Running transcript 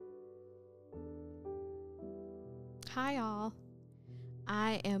Hi, all.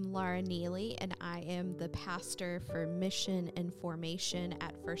 I am Laura Neely, and I am the pastor for Mission and Formation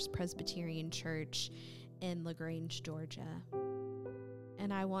at First Presbyterian Church in LaGrange, Georgia.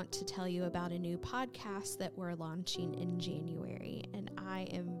 And I want to tell you about a new podcast that we're launching in January, and I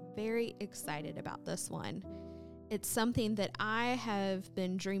am very excited about this one. It's something that I have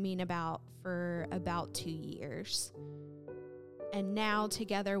been dreaming about for about 2 years. And now,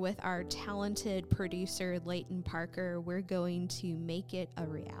 together with our talented producer, Leighton Parker, we're going to make it a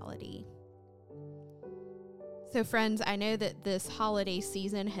reality. So, friends, I know that this holiday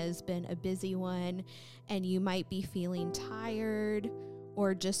season has been a busy one, and you might be feeling tired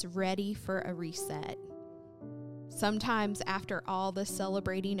or just ready for a reset. Sometimes, after all the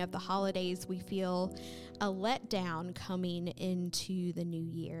celebrating of the holidays, we feel a letdown coming into the new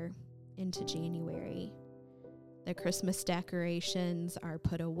year, into January. The Christmas decorations are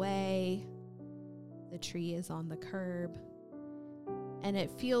put away, the tree is on the curb, and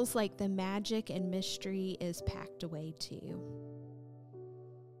it feels like the magic and mystery is packed away too.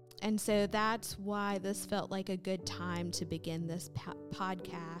 And so that's why this felt like a good time to begin this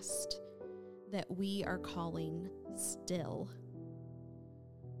podcast that we are calling Still.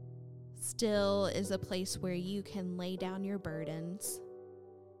 Still is a place where you can lay down your burdens,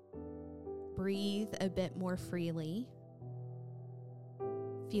 breathe a bit more freely,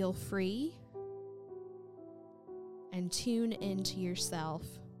 feel free, and tune into yourself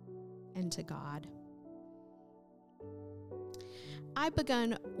and to God. I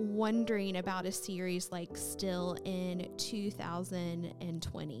begun wondering about a series like Still in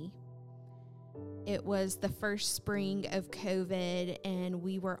 2020. It was the first spring of COVID, and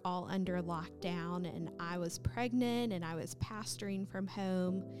we were all under lockdown, and I was pregnant, and I was pastoring from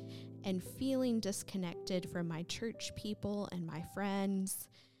home and feeling disconnected from my church people and my friends.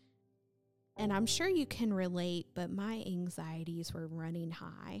 And I'm sure you can relate, but my anxieties were running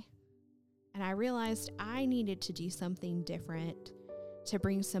high. And I realized I needed to do something different to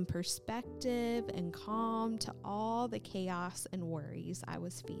bring some perspective and calm to all the chaos and worries I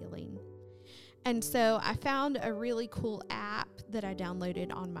was feeling. And so I found a really cool app that I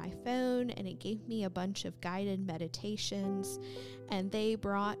downloaded on my phone, and it gave me a bunch of guided meditations, and they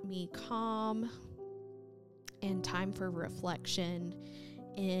brought me calm and time for reflection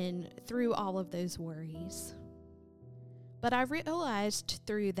through all of those worries. But I realized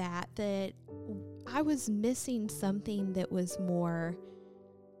through that I was missing something that was more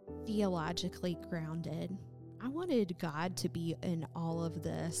theologically grounded. I wanted God to be in all of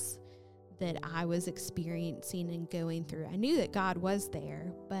this that I was experiencing and going through. I knew that God was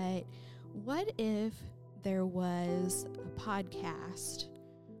there, but what if there was a podcast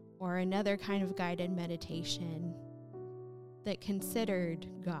or another kind of guided meditation that considered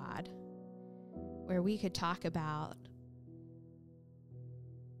God, where we could talk about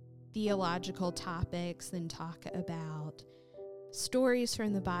theological topics and talk about stories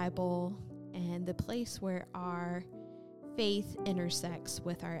from the Bible and the place where our faith intersects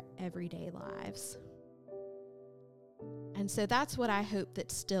with our everyday lives. And so that's what I hope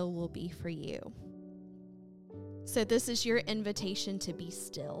that Still will be for you. So this is your invitation to be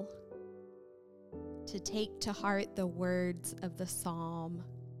still, to take to heart the words of the psalm,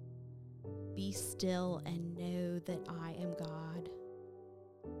 "Be still and know that I am God."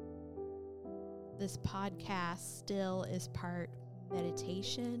 This podcast Still is part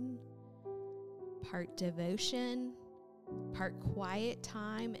meditation, part devotion, part quiet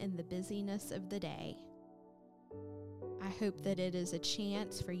time in the busyness of the day. I hope that it is a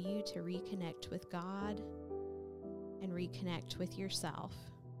chance for you to reconnect with God and reconnect with yourself.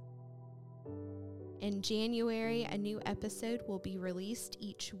 In January, a new episode will be released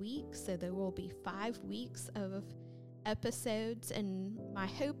each week, so there will be 5 weeks of episodes, and my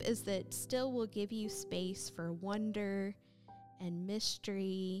hope is that Still will give you space for wonder and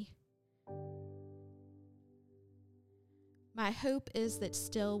mystery. My hope is that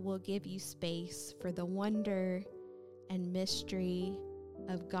Still will give you space for the wonder and mystery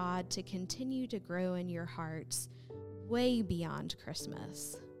of God to continue to grow in your hearts way beyond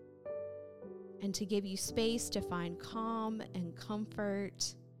Christmas, and to give you space to find calm and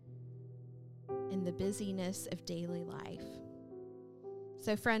comfort in the busyness of daily life.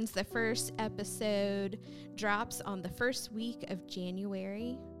 So friends, the first episode drops on the first week of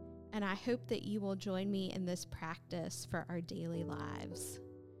January, and I hope that you will join me in this practice for our daily lives,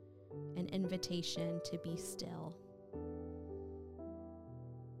 an invitation to be still.